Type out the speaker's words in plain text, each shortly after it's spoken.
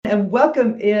and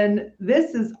welcome in.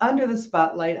 This is Under the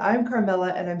Spotlight. I'm Carmela,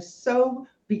 and I'm so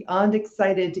beyond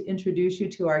excited to introduce you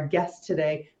to our guest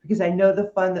today because I know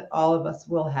the fun that all of us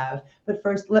will have. But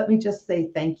first, let me just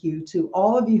say thank you to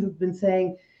all of you who've been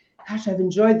saying, gosh, I've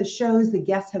enjoyed the shows. The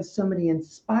guests have so many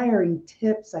inspiring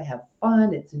tips. I have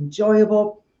fun. It's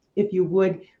enjoyable. If you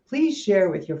would, please share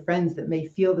with your friends that may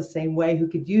feel the same way, who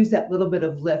could use that little bit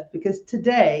of lift, because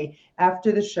today,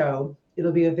 after the show,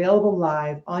 it'll be available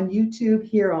live on YouTube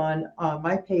here on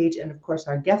my page and, of course,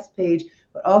 our guest page,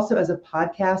 but also as a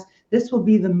podcast. This will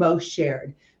be the most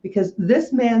shared because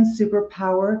this man's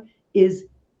superpower is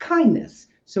kindness.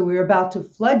 So we're about to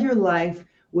flood your life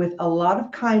with a lot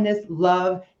of kindness,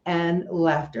 love, and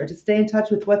laughter. To stay in touch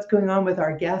with what's going on with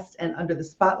our guests and Under the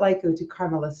Spotlight, go to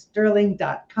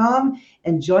carmelasterling.com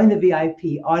and join the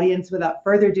VIP audience. Without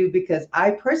further ado, because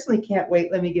I personally can't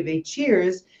wait, let me give a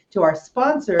cheers to our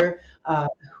sponsor,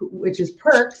 which is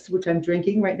Perks, which I'm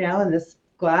drinking right now in this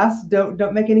glass.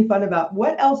 Don't make any fun about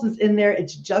what else is in there.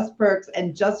 It's just Perks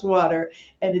and just water,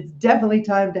 and it's definitely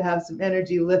time to have some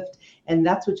energy lift, and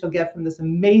that's what you'll get from this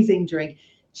amazing drink.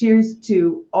 Cheers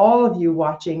to all of you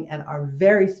watching and our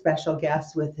very special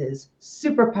guest with his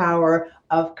superpower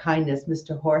of kindness,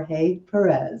 Mr. Jorge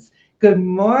Pérez. Good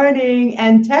morning,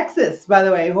 and Texas, by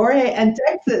the way, Jorge and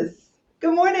Texas.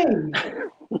 Good morning.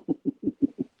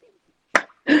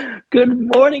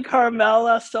 Good morning,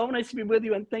 Carmela. So nice to be with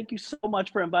you, and thank you so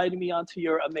much for inviting me onto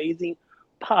your amazing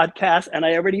podcast. And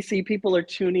I already see people are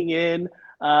tuning in,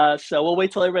 so we'll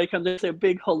wait till everybody comes in and say a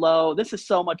big hello. This is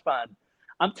so much fun.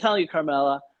 I'm telling you,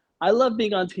 Carmela, I love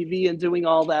being on TV and doing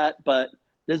all that, but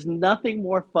there's nothing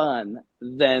more fun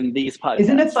than these podcasts.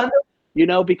 Isn't it fun? You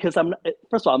know, because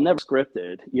first of all, I'm never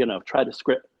scripted, try to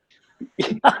script.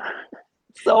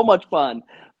 So much fun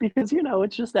because,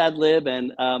 it's just ad lib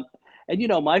and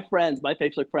my friends, my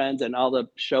Facebook friends and all the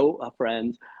show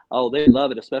friends, oh, they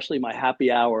love it, especially my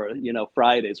happy hour,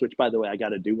 Fridays, which, by the way, I got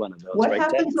to do one of those. What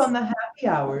happens on the happy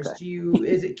hours? Okay.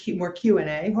 Is it more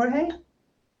Q&A, Jorge?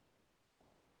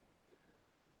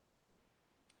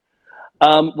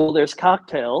 Well, there's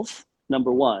cocktails,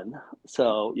 number one.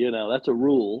 So, that's a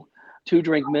rule.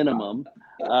 2-drink minimum.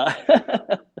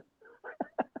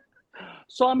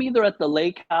 So I'm either at the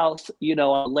lake house, on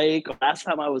a lake. Last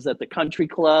time I was at the country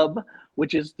club,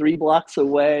 which is 3 blocks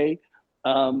away.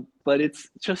 But it's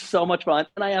just so much fun.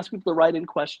 And I ask people to write in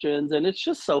questions, and it's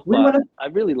just so fun. I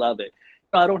really love it.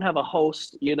 I don't have a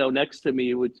host, next to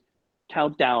me with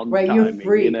countdown. Right, timing, you're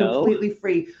free, completely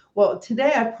free. Well,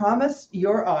 today I promise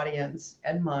your audience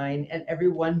and mine and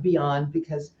everyone beyond,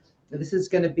 because this is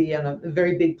going to be on a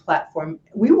very big platform.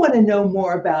 We want to know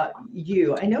more about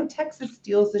you. I know Texas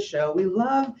steals the show. We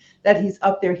love that he's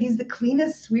up there. He's the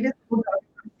cleanest, sweetest.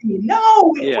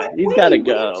 No, yeah, he's got to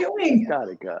go. He's got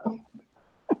to go.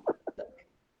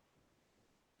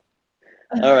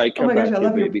 All right, come back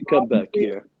here, baby. Come back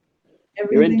here.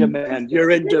 You're in demand.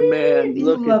 You're in demand. You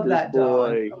Look love at this that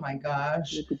boy. dog. Oh my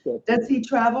gosh. Does he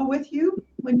travel with you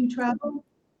when you travel?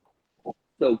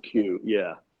 So cute.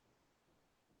 Yeah.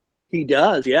 He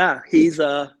does. Yeah. He's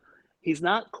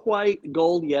not quite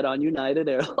gold yet on United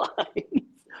Airlines,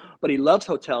 but he loves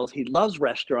hotels. He loves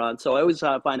restaurants. So I always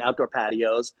find outdoor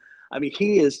patios. I mean,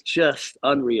 he is just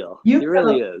unreal. He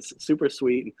really is. Super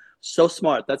sweet. So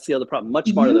smart. That's the other problem.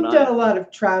 Much smarter than I am. You've done a lot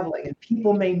of traveling, and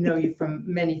people may know you from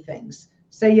many things.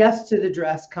 Say Yes to the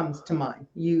Dress comes to mind.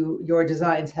 Your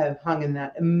designs have hung in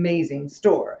that amazing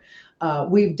store.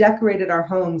 We've decorated our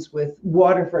homes with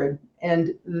Waterford,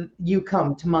 and you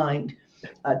come to mind.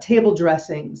 Table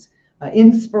dressings,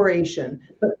 inspiration.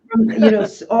 But from,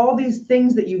 all these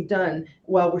things that you've done,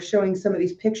 while we're showing some of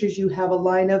these pictures, you have a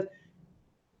line of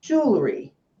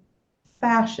jewelry,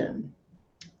 fashion,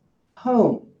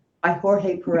 home, by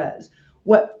Jorge Pérez.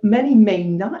 What many may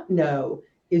not know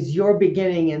is your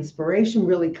beginning inspiration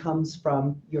really comes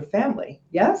from your family.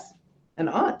 Yes? An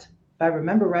aunt, if I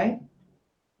remember right.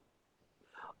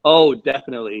 Oh,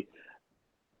 definitely.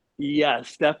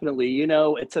 Yes, definitely.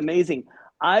 It's amazing.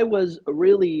 I was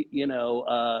really,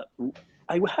 I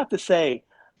would have to say,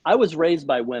 I was raised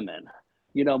by women.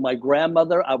 My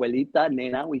grandmother, abuelita,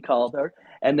 nena, we called her.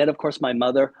 And then, of course, my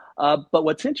mother. But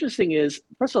what's interesting is,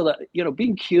 first of all,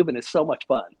 being Cuban is so much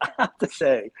fun, I have to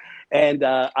say. And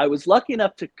I was lucky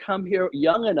enough to come here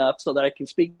young enough so that I can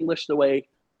speak English the way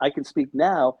I can speak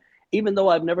now, even though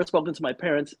I've never spoken to my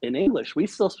parents in English. We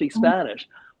still speak Spanish.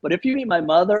 But if you meet my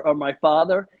mother or my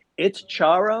father, it's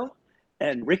Charo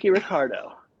and Ricky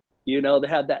Ricardo. They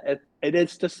have that. It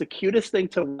is just the cutest thing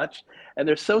to watch. And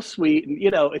they're so sweet. And,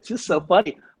 it's just so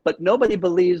funny. But nobody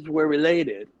believes we're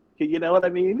related. You know what I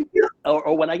mean?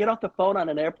 Or when I get off the phone on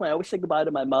an airplane, I always say goodbye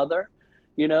to my mother,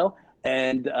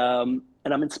 and I'm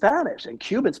in Spanish, and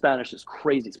Cuban Spanish is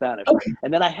crazy Spanish. Okay.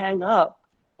 And then I hang up,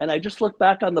 and I just look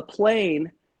back on the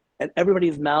plane, and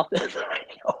everybody's mouth is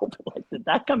open. Like, did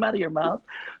that come out of your mouth?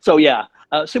 So yeah,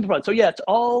 super fun. So yeah, it's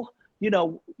all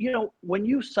when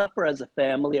you suffer as a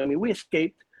family. I mean, we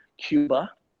escaped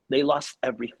Cuba. They lost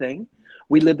everything.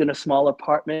 We lived in a small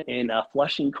apartment in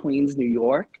Flushing, Queens, New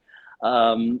York.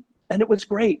 And it was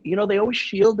great. They always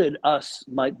shielded us,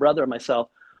 my brother and myself,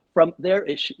 from their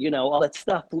issue, all that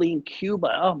stuff, fleeing Cuba.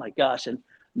 Oh my gosh, and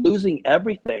losing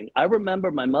everything. I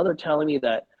remember my mother telling me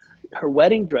that her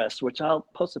wedding dress, which I'll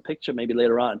post a picture maybe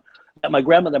later on, that my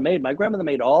grandmother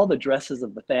made all the dresses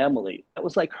of the family. That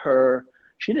was like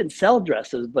she didn't sell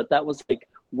dresses, but that was like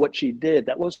what she did.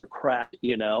 That was the craft,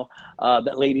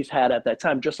 that ladies had at that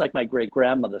time, just like my great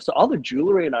grandmother. So all the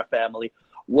jewelry in our family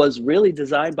was really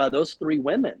designed by those three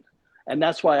women. And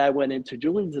that's why I went into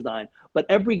jewelry design. But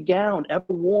every gown ever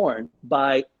worn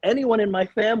by anyone in my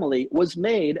family was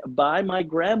made by my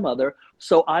grandmother.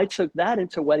 So I took that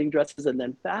into wedding dresses and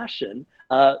then fashion.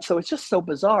 So it's just so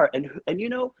bizarre. And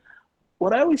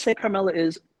what I always say, Carmela,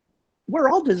 is we're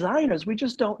all designers. We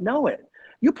just don't know it.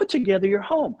 You put together your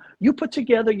home. You put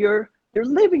together your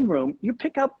living room. You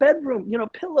pick out bedroom,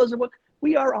 pillows. And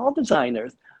we are all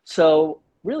designers. So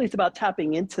really, it's about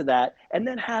tapping into that and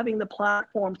then having the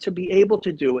platform to be able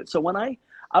to do it. So when I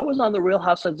was on the Real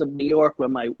Housewives of New York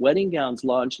when my wedding gowns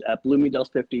launched at Bloomingdale's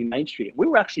 59th Street. We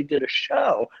actually did a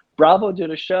show. Bravo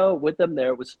did a show with them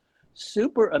there. It was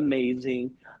super amazing.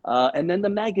 And then the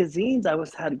magazines,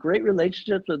 had great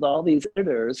relationships with all these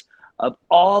editors of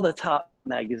all the top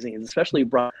magazines, especially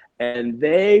Bravo, and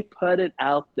they put it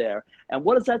out there. And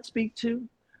what does that speak to?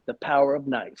 The power of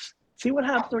nice. See what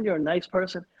happens when you're a nice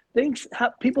person?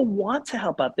 People want to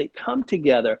help out. They come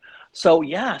together. So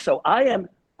yeah,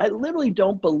 I literally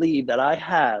don't believe that I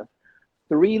have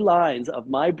 3 lines of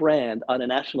my brand on a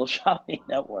national shopping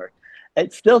network.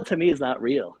 It still, to me, is not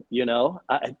real.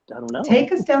 I don't know.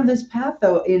 Take us down this path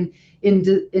though in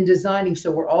designing.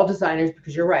 So we're all designers,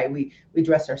 because you're right. We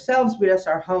dress ourselves, we dress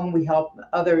our home, we help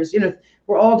others.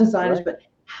 We're all designers. Right. But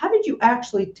how did you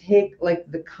actually take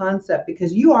like the concept?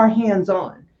 Because you are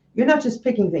hands-on. You're not just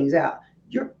picking things out.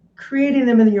 You're creating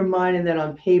them in your mind and then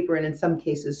on paper, and in some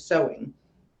cases sewing,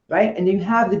 right? And you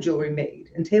have the jewelry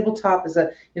made. And tabletop is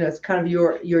it's kind of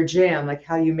your jam, like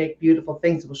how you make beautiful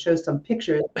things. We'll show some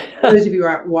pictures. For those of you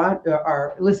who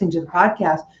are listening to the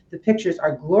podcast, the pictures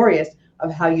are glorious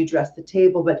of how you dress the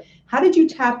table. But how did you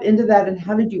tap into that, and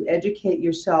how did you educate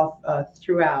yourself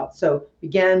throughout? So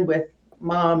began with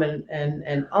mom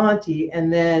and auntie,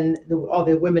 and then all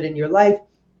the women in your life.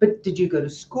 But did you go to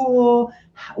school?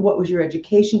 What was your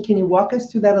education? Can you walk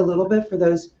us through that a little bit for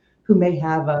those who may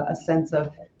have a sense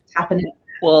of tapping in?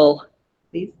 Well,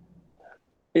 please.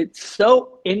 It's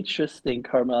so interesting,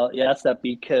 Carmel, you asked that,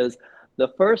 because the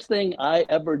first thing I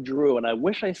ever drew, and I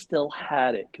wish I still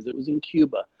had it because it was in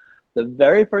Cuba, the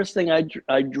very first thing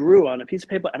I drew on a piece of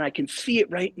paper, and I can see it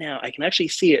right now, I can actually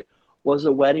see it, was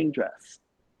a wedding dress.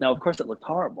 Now, of course, it looked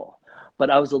horrible. But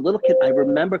I was a little kid. I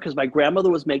remember because my grandmother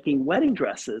was making wedding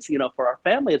dresses, for our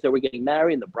family as they were getting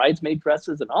married, and the bridesmaid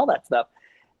dresses and all that stuff.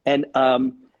 And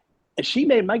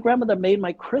my grandmother made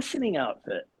my christening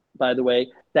outfit, by the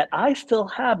way, that I still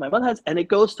have. My mother has, and it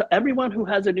goes to everyone who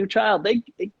has a new child.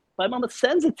 My mama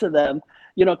sends it to them,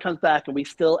 it comes back, and we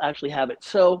still actually have it.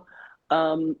 So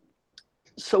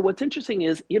what's interesting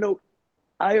is,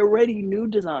 I already knew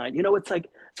design. It's like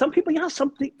some people, some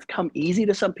things come easy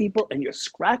to some people, and you're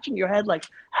scratching your head like,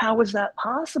 how is that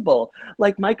possible?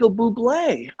 Like Michael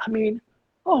Bublé. I mean,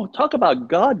 talk about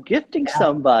God gifting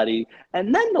somebody,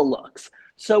 and then the looks.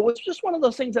 So it's just one of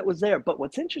those things that was there. But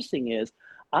what's interesting is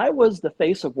I was the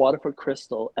face of Waterford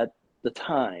Crystal at the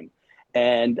time.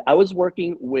 And I was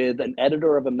working with an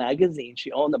editor of a magazine.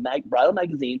 She owned the bridal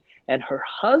magazine, and her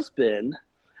husband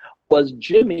was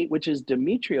Jimmy, which is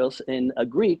Demetrios in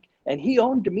Greek, and he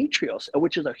owned Demetrios,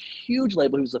 which is a huge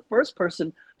label. He was the first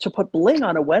person to put bling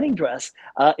on a wedding dress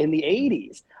in the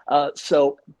 80s.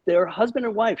 So their husband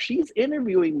and wife, she's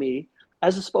interviewing me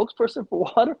as a spokesperson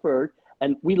for Waterford,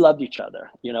 and we loved each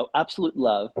other, absolute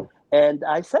love. And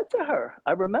I said to her,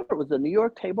 I remember it was the New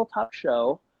York tabletop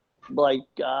show, like,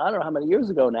 I don't know how many years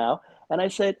ago now. And I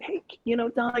said, hey,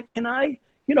 Donna, can I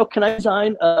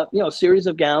design a series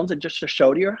of gowns and just to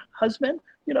show to your husband?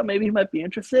 Maybe he might be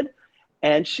interested.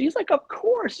 And she's like, of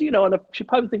course, and she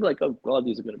probably think like, oh God,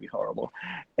 these are going to be horrible.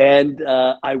 And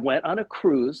I went on a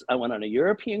cruise. I went on a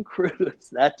European cruise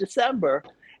that December,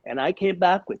 and I came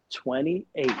back with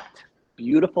 28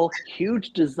 beautiful,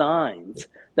 huge designs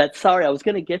sorry, I was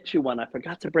going to get you one. I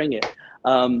forgot to bring it.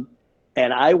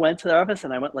 And I went to their office,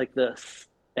 and I went like this.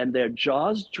 and their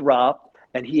jaws dropped,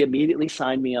 and he immediately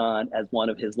signed me on as one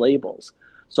of his labels.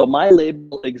 So my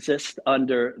label exists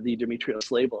under the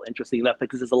Demetrios label, interesting enough,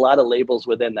 because there's a lot of labels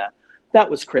within that. That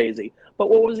was crazy. But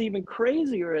what was even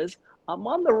crazier is I'm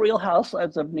on the Real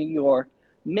Housewives of New York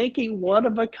making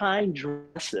one-of-a-kind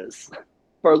dresses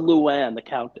for Luann, the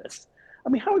Countess. I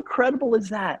mean, how incredible is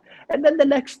that? And then the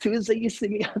next Tuesday, you see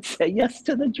me on Say Yes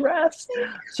to the Dress.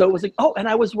 So it was like, oh, and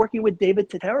I was working with David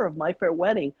Totero of My Fair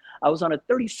Wedding. I was on a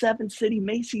 37-city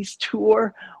Macy's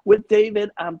tour with David.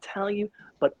 I'm telling you,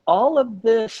 but all of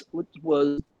this was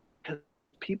because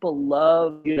people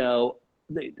love,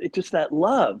 it's just that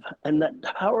love and that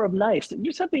power of nice. You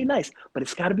just have to be nice, but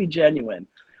it's got to be genuine.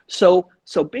 So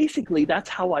basically, that's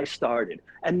how I started.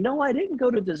 And no, I didn't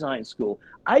go to design school.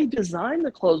 I designed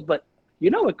the clothes, but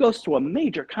it goes to a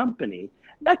major company.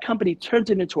 That company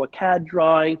turns it into a CAD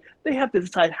drawing. They have to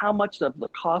decide how much of the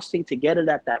costing to get it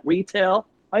at that retail.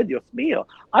 Ay, Dios mío.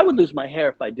 I would lose my hair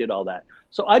if I did all that.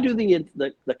 So I do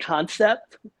the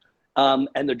concept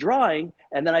and the drawing,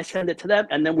 and then I send it to them,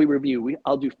 and then we review.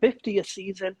 I'll do 50 a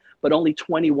season, but only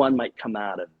 21 might come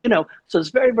out of it. So it's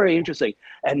very, very interesting.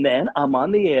 And then I'm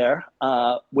on the air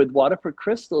with Waterford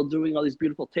Crystal doing all these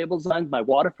beautiful table designs, my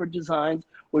Waterford designs,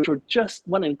 which were just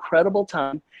one incredible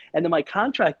time. And then my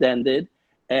contract ended,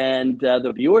 and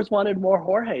the viewers wanted more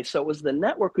Jorge. So it was the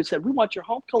network who said, we want your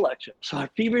home collection. So I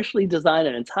feverishly designed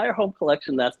an entire home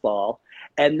collection that fall.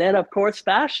 And then, of course,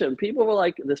 fashion. People were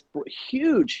like, this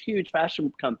huge, huge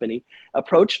fashion company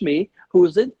approached me, who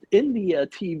was in the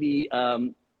TV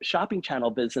shopping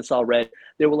channel business already.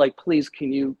 They were like, please,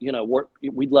 can you, work?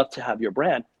 We'd love to have your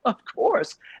brand. Of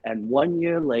course. And 1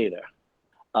 year later,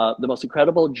 the most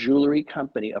incredible jewelry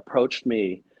company approached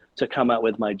me to come out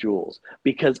with my jewels,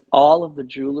 because all of the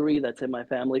jewelry that's in my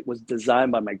family was designed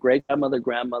by my great-grandmother,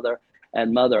 grandmother,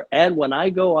 and mother. And when I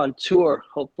go on tour,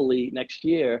 hopefully next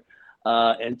year,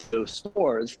 into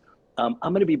stores, I'm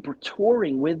going to be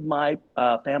touring with my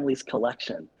family's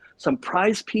collection. Some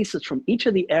prized pieces from each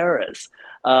of the eras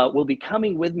will be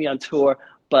coming with me on tour,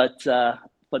 but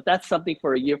that's something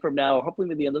for a year from now, or hopefully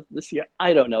by the end of this year.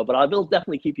 I don't know, but I will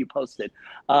definitely keep you posted.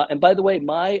 And by the way,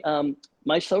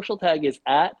 my social tag is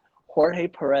at Jorge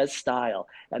Pérez Style,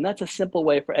 and that's a simple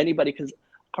way for anybody, because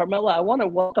Carmela, I want to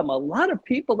welcome a lot of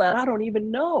people that I don't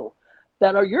even know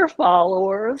that are your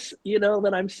followers,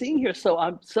 that I'm seeing here. So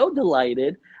I'm so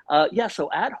delighted. So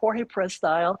at Jorge Pérez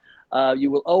Style,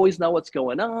 you will always know what's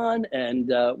going on,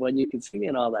 and when you can see me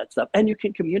and all that stuff, and you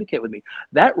can communicate with me.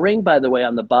 That ring, by the way,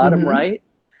 on the bottom right,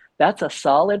 that's a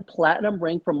solid platinum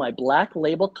ring from my Black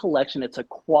Label collection. It's a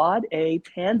Quad A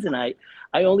Tanzanite.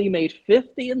 I only made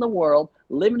 50 in the world,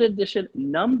 limited edition,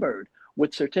 numbered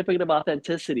with certificate of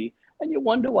authenticity. And you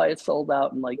wonder why it sold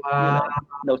out in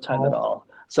no time at all.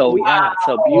 So yeah,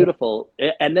 so beautiful.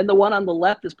 And then the one on the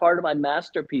left is part of my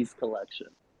masterpiece collection.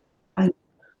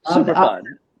 Super fun.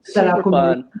 Super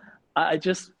fun.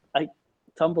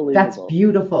 It's unbelievable. That's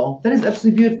beautiful. That is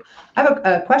absolutely beautiful. I have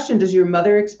a question. Does your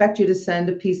mother expect you to send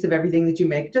a piece of everything that you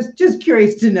make? Just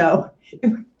curious to know.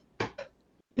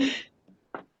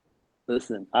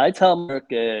 Listen, I tell her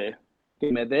que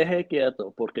me deje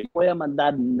quieto, porque no voy a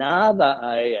mandar nada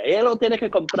a ella. Ella lo tiene que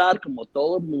comprar como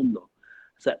todo el mundo.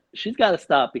 So she's got to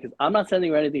stop, because I'm not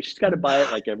sending her anything. She's got to buy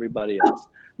it like everybody else.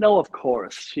 No, of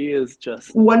course. She is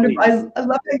just wonderful. Please, I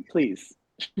love it. Please.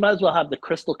 She might as well have the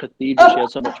Crystal Cathedral. She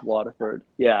has so much Waterford.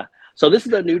 Yeah. So this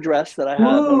is a new dress that I have. I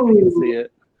don't know if you can see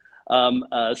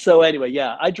it. So anyway,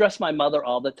 yeah, I dress my mother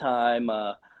all the time,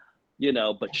 but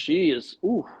she is,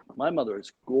 my mother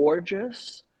is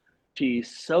gorgeous.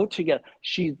 She's so together.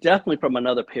 She's definitely from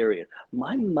another period.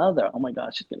 My mother, oh my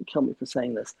gosh, she's going to kill me for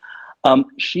saying this.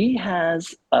 She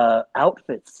has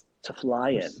outfits to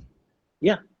fly in.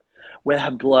 Yeah. We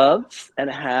have gloves and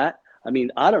a hat. I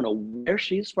mean, I don't know where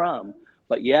she's from,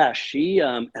 but yeah, she,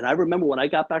 and I remember when I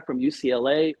got back from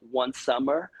UCLA one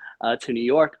summer to New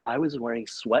York, I was wearing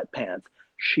sweatpants.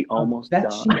 She almost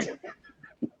died.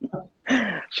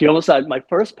 She almost died. My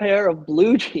first pair of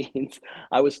blue jeans,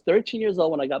 I was 13 years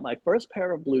old when I got my first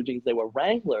pair of blue jeans. They were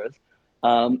Wranglers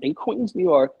in Queens, New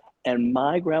York. And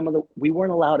my grandmother, we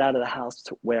weren't allowed out of the house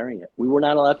wearing it. We were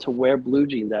not allowed to wear blue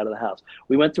jeans out of the house.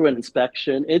 We went through an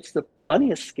inspection. It's the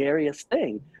funniest, scariest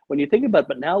thing when you think about it.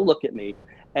 But now look at me.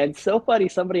 And so funny,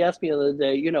 somebody asked me the other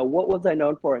day, what was I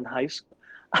known for in high school?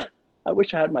 I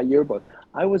wish I had my yearbook.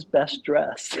 I was best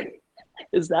dressed.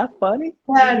 Is that funny?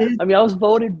 That is. I mean, I was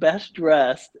voted best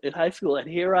dressed in high school, and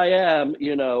here I am,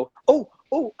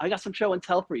 Oh, I got some show and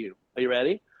tell for you. Are you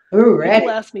ready? Ooh, ready.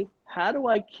 People ask me, how do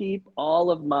I keep all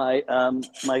of my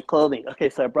my clothing? Okay,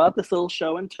 so I brought this little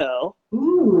show and tell.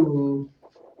 Ooh.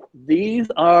 These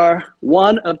are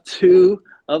one of two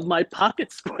of my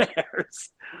pocket squares.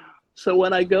 So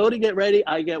when I go to get ready,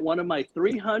 I get one of my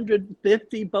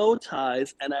 350 bow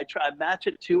ties and I match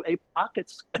it to a pocket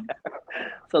square.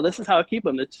 So this is how I keep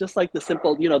them. It's just like the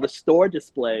simple, the store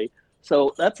display.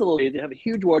 So that's a little easy. I have a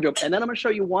huge wardrobe. And then I'm going to show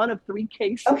you one of 3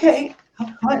 cases. Okay. How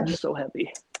fun. They're so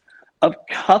heavy. Of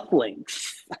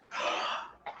cufflinks.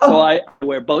 So I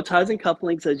wear bow ties and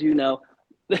cufflinks, as you know.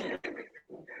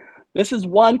 This is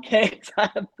one case. I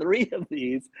have 3 of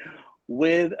these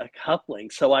with a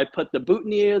cufflink. So I put the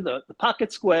boutonniere, the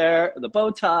pocket square, the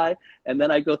bow tie, and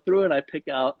then I go through and I pick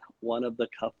out one of the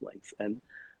cufflinks. And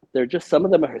they're just, some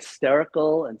of them are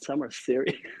hysterical and some are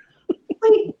serious.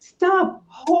 Wait, stop,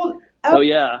 hold. Oh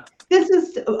yeah. This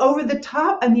is over the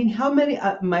top. I mean, how many,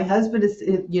 my husband is,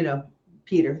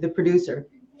 Peter, the producer,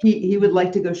 he would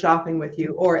like to go shopping with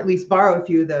you, or at least borrow a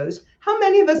few of those. How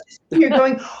many of us are here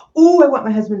going, oh, I want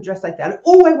my husband dressed like that.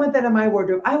 Oh, I want that in my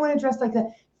wardrobe. I want to dress like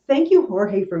that. Thank you,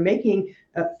 Jorge, for making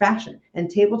fashion and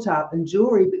tabletop and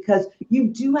jewelry, because you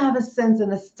do have a sense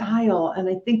and a style. And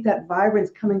I think that vibrance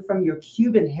coming from your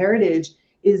Cuban heritage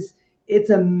it's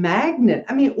a magnet.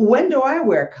 I mean, when do I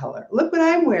wear color? Look what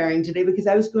I'm wearing today, because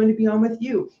I was going to be on with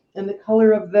you. And the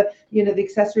color of the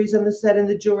accessories on the set and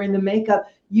the jewelry and the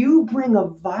makeup, you bring a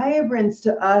vibrance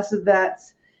to us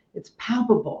it's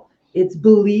palpable, it's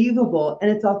believable,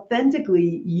 and it's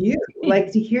authentically you.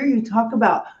 Like to hear you talk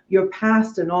about your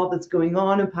past and all that's going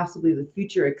on and possibly the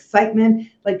future excitement,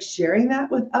 like sharing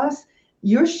that with us.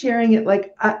 You're sharing it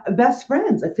like best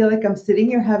friends. I feel like I'm sitting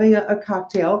here having a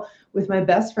cocktail with my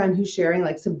best friend who's sharing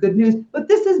like some good news, but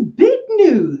this is big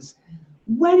news.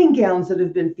 Wedding gowns that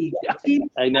have been featured. Yeah,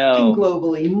 I know.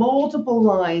 Globally, multiple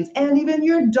lines, and even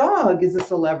your dog is a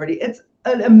celebrity. It's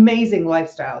an amazing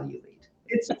lifestyle you lead.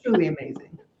 It's truly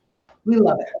amazing. We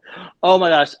love it. Oh my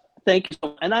gosh. Thank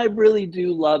you. And I really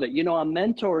do love it. I'm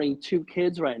mentoring 2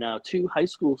 kids right now, 2 high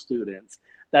school students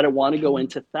that want to go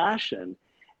into fashion.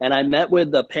 And I met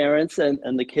with the parents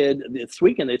and the kid this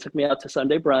weekend. They took me out to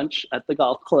Sunday brunch at the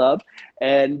golf club.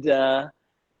 And I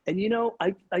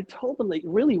told them that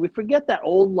really, we forget that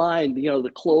old line,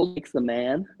 the clothes makes the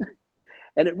man.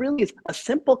 And it really is a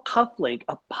simple cufflink,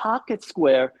 a pocket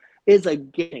square is a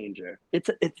game changer.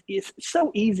 It's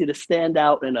so easy to stand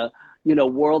out in a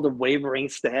world of wavering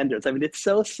standards. I mean, it's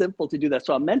so simple to do that.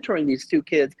 So I'm mentoring these 2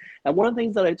 kids. And one of the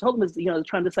things that I told them is, they're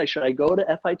trying to decide, should I go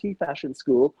to FIT fashion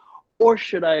school, or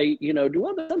should I, do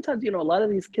other? Sometimes, a lot of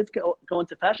these kids go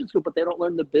into fashion school, but they don't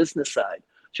learn the business side.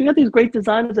 So you got these great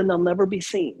designers and they'll never be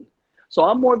seen. So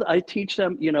I teach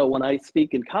them, when I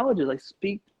speak in colleges, I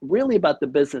speak really about the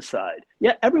business side.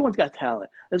 Yeah, everyone's got talent.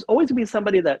 There's always going to be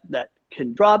somebody that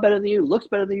can draw better than you, looks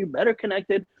better than you, better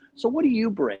connected. So what do you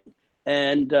bring?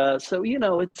 And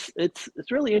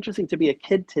it's really interesting to be a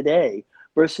kid today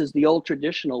versus the old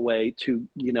traditional way to,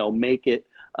 make it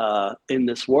in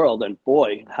this world. And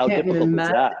boy, how difficult is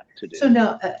that to do? So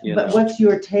now, but what's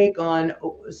your take on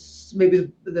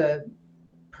maybe the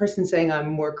person saying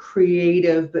I'm more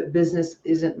creative, but business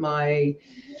isn't my,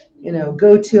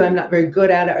 go-to, I'm not very good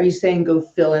at it? Are you saying go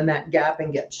fill in that gap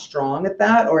and get strong at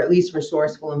that, or at least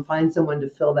resourceful and find someone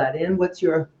to fill that in? What's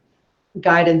your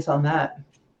guidance on that?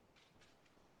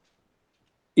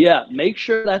 Yeah, make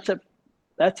sure that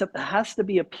has to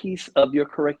be a piece of your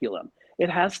curriculum.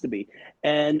 It has to be.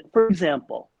 And for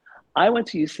example, I went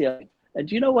to UCLA, and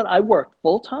do you know what? I worked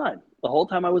full time the whole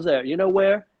time I was there. You know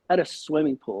where? At a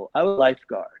swimming pool. I was a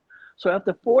lifeguard. So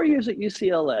after 4 years at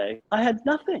UCLA, I had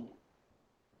nothing.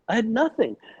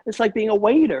 It's like being a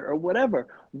waiter or whatever,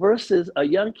 versus a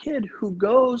young kid who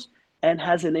goes and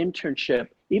has an internship,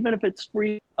 even if it's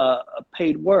free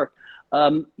paid work.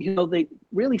 They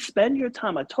really spend your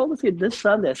time. I told this kid this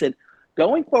Sunday, I said,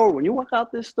 going forward, when you walk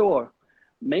out this door,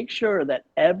 make sure that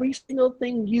every single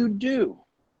thing you do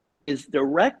is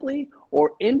directly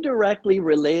or indirectly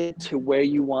related to where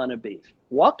you want to be.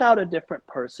 Walk out a different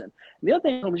person. And the other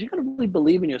thing is you got to really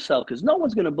believe in yourself, because no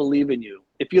one's going to believe in you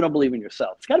if you don't believe in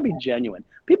yourself. It's got to be genuine.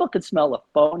 People can smell a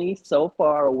phony so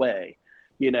far away,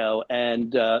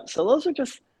 and so those are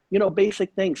just,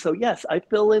 basic things. So yes, I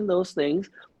fill in those things.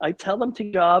 I tell them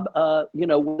to job,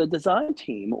 with the design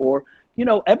team, or,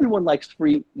 everyone likes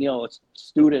free, a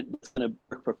student that's going to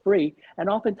work for free. And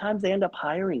oftentimes they end up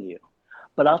hiring you.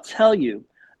 But I'll tell you,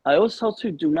 I always tell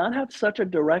too, do not have such a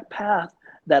direct path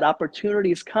that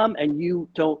opportunities come and you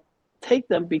don't take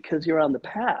them because you're on the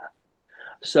path.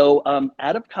 So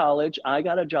out of college, I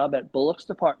got a job at Bullock's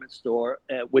department store,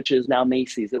 which is now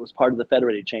Macy's. It was part of the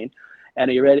Federated chain. And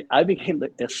are you ready? I became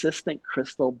the assistant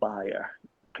crystal buyer.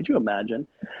 Could you imagine?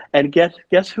 And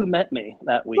guess who met me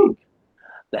that week?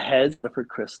 The heads of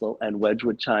Crystal and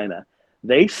Wedgwood China.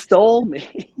 They stole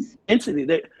me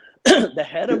instantly. The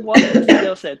head of one the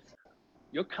CEO said,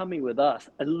 "You're coming with us,"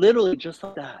 and literally just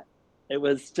like that. It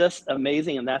was just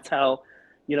amazing, and that's how,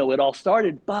 it all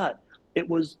started. But it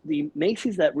was the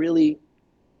Macy's that really,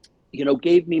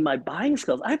 gave me my buying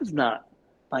skills. I was not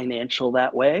financial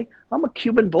that way. I'm a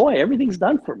Cuban boy. Everything's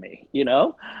done for me.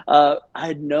 I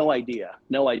had no idea,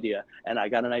 no idea. And I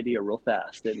got an idea real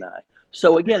fast, didn't I?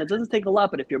 So again, it doesn't take a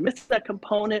lot, but if you're missing that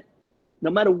component, no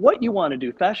matter what you want to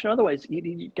do, fashion or otherwise,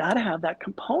 you got to have that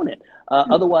component.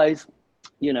 Otherwise,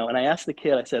 and I asked the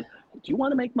kid, I said, do you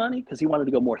want to make money? Because he wanted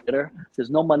to go more theater. There's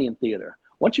no money in theater.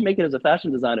 Once you make it as a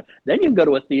fashion designer, then you can go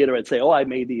to a theater and say, oh, I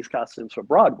made these costumes for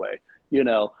Broadway.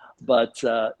 But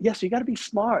yes, you got to be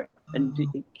smart, and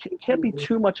it can't be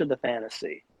too much of the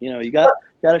fantasy. You got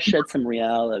to shed some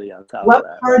reality on top of that.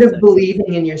 What part of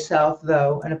believing in yourself,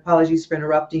 though, and apologies for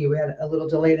interrupting you, we had a little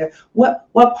delay there.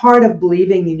 What part of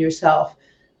believing in yourself,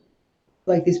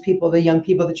 like these people, the young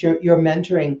people that you're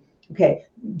mentoring, okay,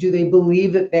 do they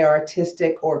believe that they're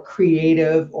artistic or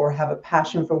creative or have a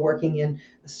passion for working in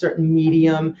a certain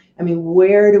medium? I mean,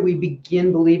 where do we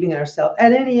begin believing in ourselves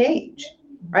at any age?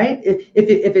 Right? If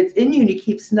it's in you and you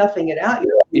keep snuffing it out, you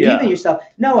don't believe in yourself,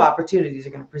 no opportunities are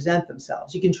going to present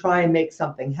themselves. You can try and make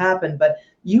something happen, but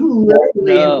you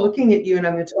literally, and looking at you, and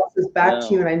I'm going to toss this back to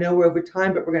you, and I know we're over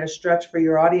time, but we're going to stretch for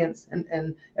your audience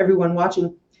and everyone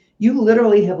watching. You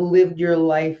literally have lived your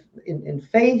life in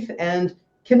faith and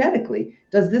kinetically.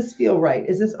 Does this feel right?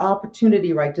 Is this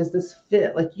opportunity right? Does this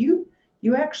fit? Like you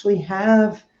actually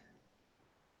have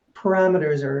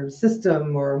parameters or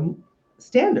system or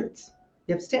standards.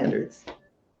 You have standards.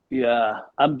 Yeah,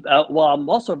 I'm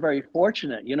also very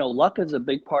fortunate. Luck is a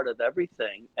big part of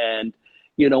everything, and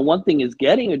one thing is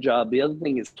getting a job, the other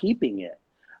thing is keeping it.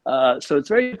 So it's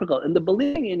very difficult. And the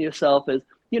believing in yourself is,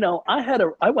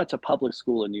 I went to public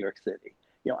school in New York City.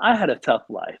 I had a tough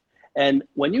life, and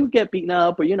when you get beaten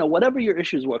up or whatever your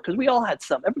issues were, because we all had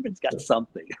everybody's got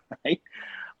something, right?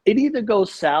 It either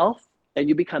goes south and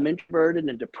you become introverted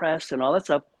and depressed and all that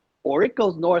stuff, or it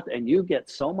goes north and you get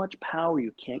so much power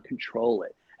you can't control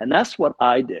it. And that's what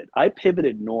I did. I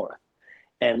pivoted north.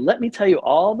 And let me tell you,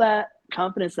 all that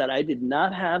confidence that I did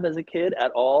not have as a kid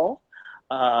at all,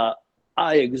 I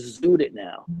exude it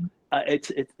now.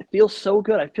 It feels so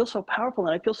good. I feel so powerful,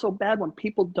 and I feel so bad when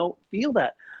people don't feel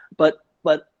that. But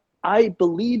I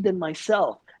believed in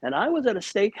myself. And I was at a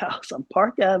steakhouse on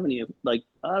Park Avenue, like,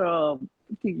 I don't know,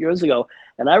 50 years ago.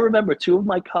 And I remember two of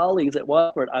my colleagues at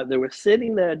Watford, they were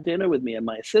sitting there at dinner with me and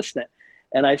my assistant.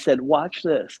 And I said, watch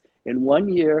this. In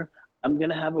 1 year, I'm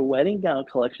going to have a wedding gown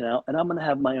collection out, and I'm going to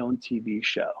have my own TV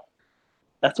show.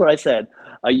 That's what I said.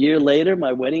 A year later,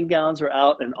 my wedding gowns were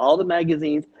out in all the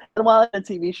magazines. And while I had a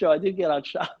TV show, I did get on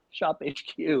Shop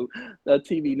HQ, the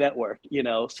TV network,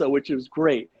 so which was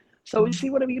great. So you see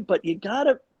what I mean? But you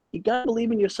gotta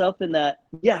believe in yourself in that.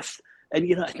 Yes. And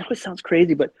I know it sounds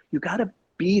crazy, but you gotta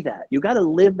be that. You gotta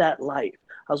live that life.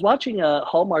 I was watching a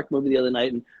Hallmark movie the other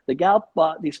night, and the gal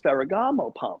bought these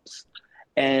Ferragamo pumps.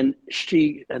 And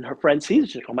she and her friend sees it.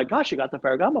 She's like, oh my gosh, you got the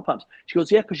Ferragamo pumps. She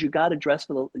goes, yeah, because you got to dress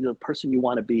for the person you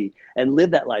want to be and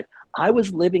live that life. I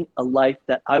was living a life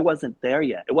that I wasn't there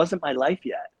yet. It wasn't my life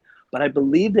yet, but I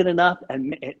believed it enough,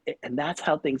 and that's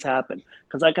how things happen.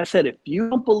 Because like I said, if you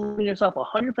don't believe in yourself,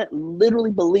 100%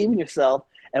 literally believe in yourself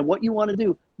and what you want to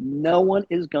do, no one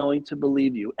is going to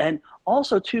believe you. And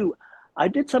also, too, I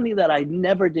did something that I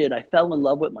never did. I fell in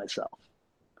love with myself.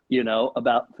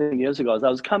 About 15 years ago, as I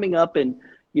was coming up in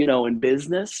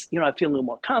business, I feel a little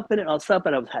more confident and all stuff,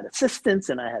 and I had assistants,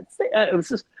 and it was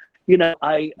just,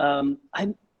 I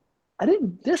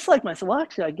didn't dislike myself. Well,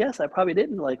 actually, I guess I probably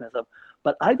didn't like myself,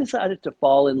 but I decided to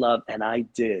fall in love, and I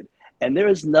did. And there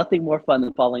is nothing more fun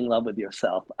than falling in love with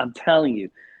yourself. I'm telling you,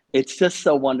 it's just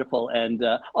so wonderful. And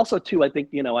also, too, I think,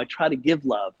 I try to give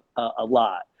love a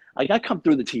lot. Like, I come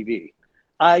through the TV.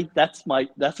 That's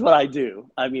what I do.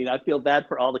 I mean, I feel bad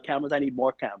for all the cameras. I need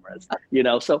more cameras,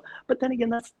 so, but then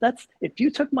again, that's, if you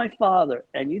took my father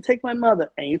and you take my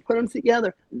mother and you put them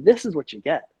together, this is what you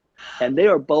get. And they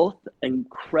are both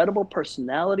incredible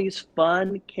personalities,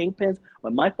 fun, kingpins.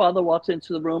 When my father walks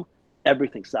into the room,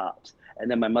 everything stops. And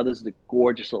then my mother's the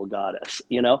gorgeous little goddess,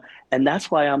 and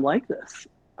that's why I'm like this.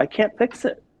 I can't fix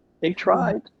it. They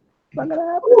tried. Not gonna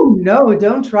happen. Oh, no,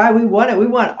 don't try. We want it. We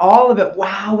want all of it.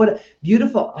 Wow, what a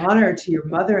beautiful honor to your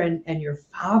mother and your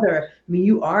father. I mean,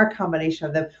 you are a combination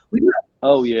of them. We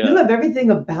love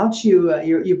everything about you,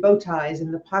 your bow ties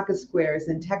and the pocket squares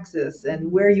in Texas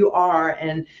and where you are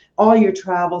and all your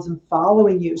travels and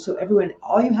following you. So everyone,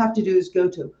 all you have to do is go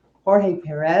to Jorge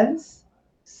Pérez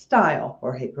Style,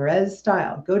 Jorge Pérez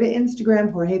Style. Go to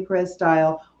Instagram, Jorge Pérez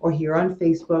Style, or here on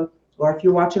Facebook, or if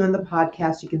you're watching on the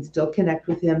podcast, you can still connect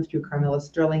with him through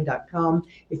carmelasterling.com.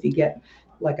 If you get,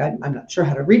 like, I'm not sure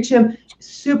how to reach him,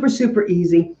 super, super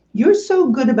easy. You're so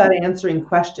good about answering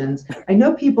questions. I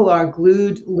know people are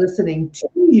glued listening to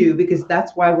you because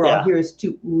that's why we're all here, is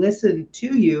to listen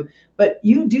to you. But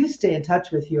you do stay in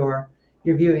touch with your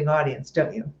viewing audience,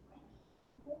 don't you?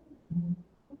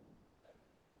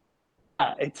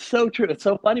 It's so true. It's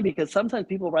so funny because sometimes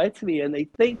people write to me and they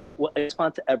think, well, I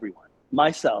respond to everyone,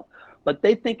 myself, but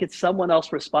they think it's someone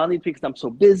else responding because I'm so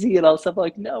busy and all stuff.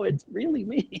 Like, no, it's really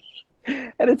me.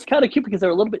 And it's kind of cute because they're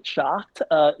a little bit shocked,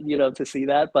 to see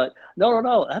that. But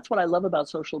no. That's what I love about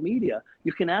social media.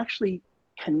 You can actually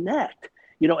connect,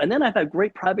 and then I've had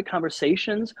great private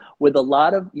conversations with a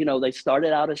lot of, they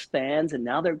started out as fans and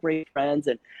now they're great friends.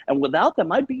 And without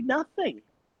them, I'd be nothing.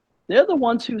 They're the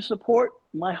ones who support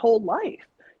my whole life,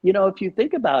 if you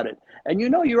think about it. And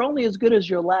you're only as good as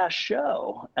your last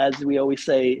show, as we always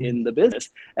say in the business.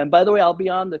 And by the way, I'll be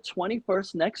on the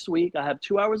 21st next week. I have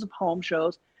 2 hours of home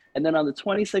shows. And then on the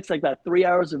 26th, I got 3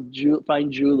 hours of fine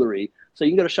jewelry. So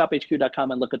you can go to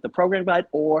shophq.com and look at the program guide,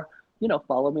 or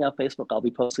follow me on Facebook. I'll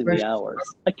be posting the hours.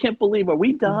 I can't believe, are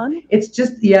we done? It's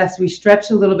just, yes, we stretch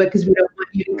a little bit because we don't want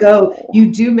you to go.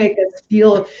 You do make us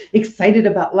feel excited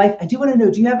about life. I do want to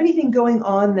know, do you have anything going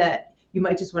on that you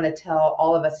might just want to tell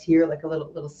all of us here, like a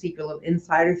little secret, a little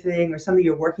insider thing, or something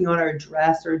you're working on, or a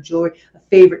dress or jewelry, a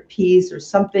favorite piece or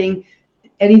something,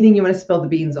 anything you want to spill the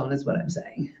beans on is what I'm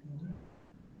saying.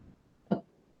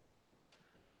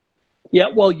 Yeah,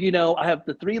 well, I have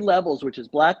the 3 levels, which is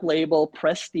Black Label,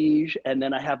 Prestige, and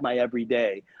then I have my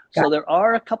Everyday. So there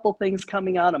are a couple things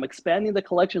coming out. I'm expanding the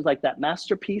collections, like that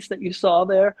masterpiece that you saw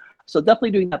there. So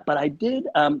definitely doing that. But I did,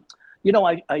 I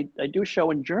do a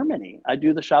show in Germany. I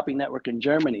do the Shopping Network in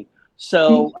Germany.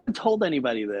 So I haven't told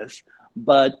anybody this,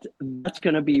 but that's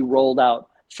going to be rolled out.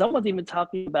 Someone's even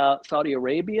talking about Saudi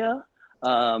Arabia,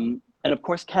 and of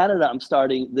course Canada. I'm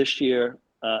starting this year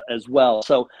as well.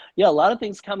 So yeah, a lot of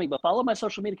things coming, but follow my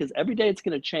social media because every day it's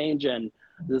going to change, and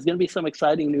there's going to be some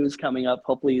exciting news coming up,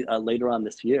 hopefully later on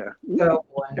this year. So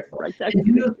wonderful. Right,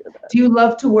 do you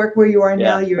love to work where you are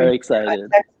now? You're very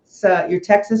excited. Your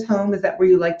Texas home, is that where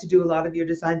you like to do a lot of your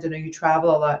designs? I know you travel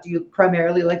a lot. Do you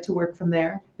primarily like to work from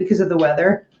there because of the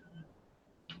weather?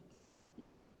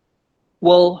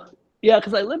 Well, yeah,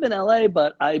 because I live in LA,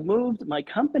 but I moved my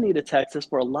company to Texas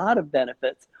for a lot of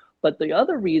benefits. But the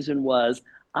other reason was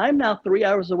I'm now 3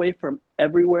 hours away from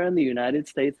everywhere in the United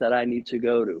States that I need to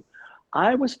go to.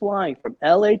 I was flying from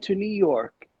LA to New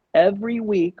York every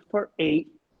week for 8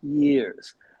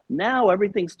 years. Now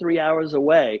everything's 3 hours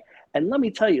away. And let me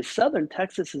tell you, Southern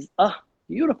Texas is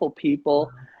beautiful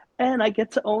people. And I get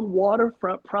to own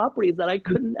waterfront properties that I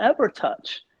couldn't ever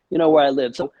touch, where I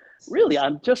live. So really,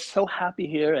 I'm just so happy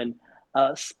here. And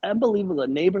unbelievable. The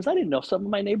neighbors, I didn't know some of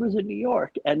my neighbors in New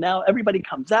York, and now everybody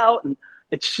comes out, and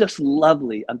it's just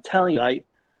lovely. I'm telling you, I'm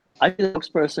a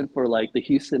spokesperson for like the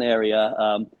Houston area,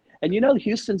 and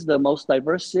Houston's the most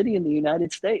diverse city in the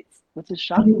United States, which is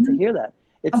shocking to hear that.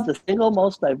 It's the single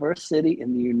most diverse city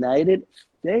in the United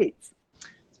States.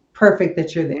 Perfect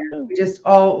that you're there. We just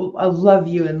all love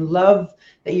you and love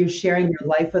that you're sharing your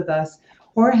life with us.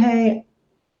 Jorge,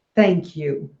 thank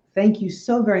you. Thank you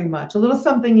so very much. A little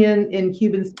something in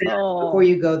Cuban Spanish before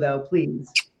you go, though, please.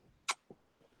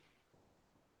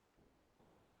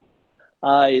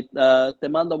 Ay, te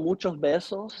mando muchos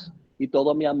besos y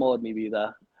todo mi amor, mi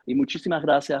vida. Y muchísimas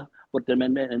gracias por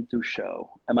tenerme en tu show.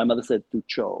 And my mother said, tu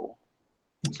show.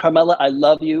 Carmela, I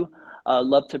love you.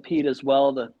 Love to Pete as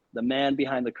well, the man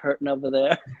behind the curtain over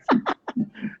there.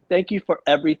 Thank you for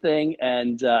everything.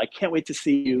 And I can't wait to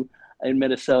see you in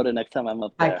Minnesota next time I'm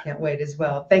up there. I can't wait as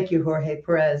well. Thank you, Jorge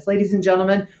Pérez. Ladies and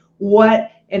gentlemen, what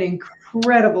an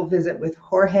incredible visit with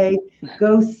Jorge.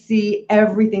 Go see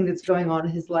everything that's going on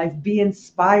in his life. Be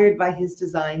inspired by his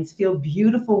designs. Feel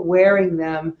beautiful wearing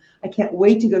them. I can't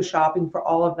wait to go shopping for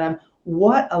all of them.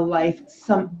 What a life.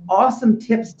 Some awesome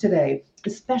tips today,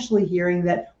 especially hearing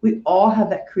that we all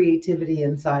have that creativity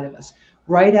inside of us.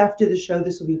 Right after the show,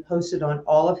 this will be posted on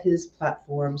all of his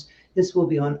platforms. This will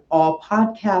be on all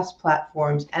podcast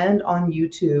platforms and on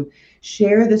YouTube.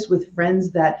 Share this with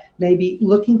friends that may be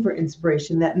looking for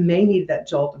inspiration, that may need that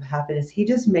jolt of happiness. He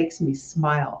just makes me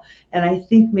smile. And I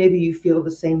think maybe you feel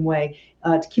the same way.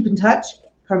 To keep in touch,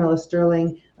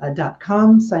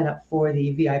 carmelasterling.com. Sign up for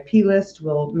the VIP list.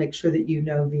 We'll make sure that you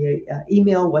know via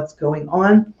email what's going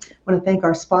on. I want to thank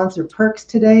our sponsor, Perks,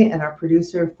 today, and our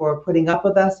producer for putting up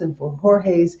with us, and for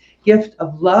Jorge's gift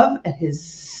of love and his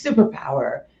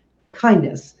superpower,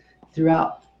 kindness,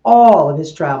 throughout all of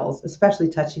his travels, especially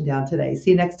touching down today.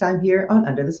 See you next time here on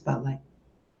Under the Spotlight.